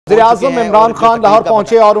वज़ीर-ए-आज़म इमरान खान लाहौर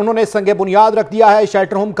पहुंचे और उन्होंने संग बुनियाद रख दिया है।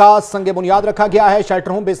 शेल्टर होम का संग बुनियाद रखा गया है।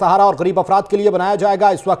 शेल्टर होम बेसहारा और गरीब अफराद के लिए बनाया जाएगा।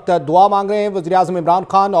 इस वक्त दुआ मांग रहे हैं वज़ीर-ए-आज़म इमरान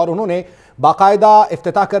खान और उन्होंने बाकायदा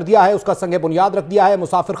इफ्तिताह कर दिया है, उसका संग बुनियाद रख दिया है।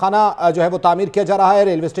 मुसाफिर खाना जो है वो तामीर किया जा रहा है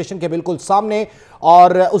रेलवे स्टेशन के बिल्कुल सामने,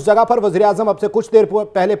 और उस जगह पर वज़ीर-ए-आज़म अब से कुछ देर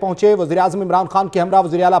पहले पहुंचे। वज़ीर-ए-आज़म इमरान खान के हमरा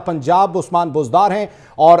वज़ीर आला पंजाब उस्मान बुज़दार हैं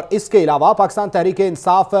और इसके अलावा पाकिस्तान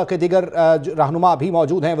तहरीक-ए-इंसाफ के दीगर रहनुमा भी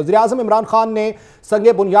मौजूद हैं। वज़ीर-ए-आज़म इमरान खान ने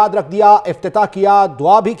संग बुनियाद रख दिया, इफ्तिताह किया,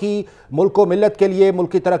 दुआ भी की मुल्क व मिल्लत के लिए,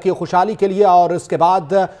 मुल्क की तरक्की और खुशहाली के लिए, और उसके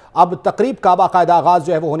बाद अब तकरीब का बाकायदा आगाज़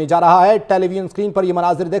जो है वो होने जा रहा है। टेलीविजन स्क्रीन पर ये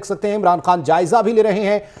मनाजिर देख सकते हैं। इमरान खान जायज़ा भी ले रहे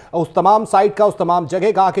हैं उस तमाम साइट का, उस तमाम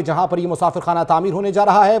जगह का कि जहाँ पर ये मुसाफिर खाना तामीर होने जा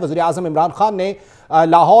रहा है। वज़ीर-ए-आज़म इमरान खान ने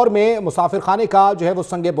लाहौर में मुसाफिर खाने का जो है वो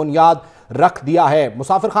संग बुनियाद रख दिया है।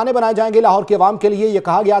 मुसाफिर खाने बनाए जाएंगे लाहौर के अवाम के लिए, ये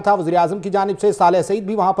कहा गया था वज़ीर-ए-आज़म की जानिब से। साले सईद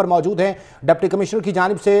भी वहाँ पर मौजूद हैं। डिप्टी कमिश्नर की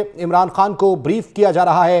जानिब से इमरान खान को ब्रीफ किया जा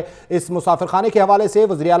रहा है इस मुसाफिर खाने के हवाले से।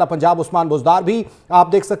 वज़ीर आला पंजाब उस्मान बुज़दार भी आप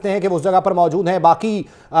देख सकते हैं कि वो उस जगह पर मौजूद हैं। बाकी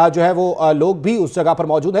जो है वो लोग भी उस जगह पर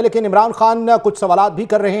मौजूद हैं, लेकिन इमरान खान कुछ सवालात भी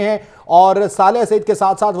कर रहे हैं और साले सईद के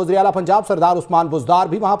साथ साथ वज़ीर आला पंजाब सरदार उस्मान बुज़दार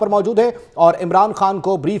भी वहाँ पर मौजूद है और इमरान खान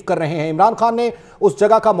को ब्रीफ कर रहे हैं। इमरान खान ने उस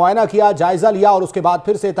जगह का मुआयना किया, जायज़ा लिया और उसके बाद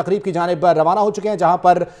फिर से तकरीब की जानिब रवाना हो चुके हैं, जहाँ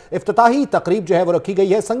पर इफ्तिताही तकरीब जो है वो रखी गई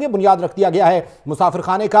है। संग बुनियाद रख दिया गया है मुसाफिर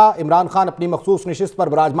खाने का। इमरान खान अपनी मखसूस नशिस्त पर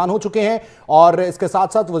विराजमान हो चुके हैं और इसके साथ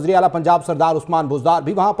साथ वज़ीर आला पंजाब सरदार उस्मान बुज़दार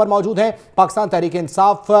भी वहाँ पर मौजूद हैं। पाकिस्तान तहरीक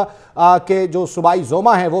इंसाफ के जो सूबाई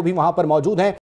ज़ोमा हैं वो भी वहाँ पर मौजूद हैं।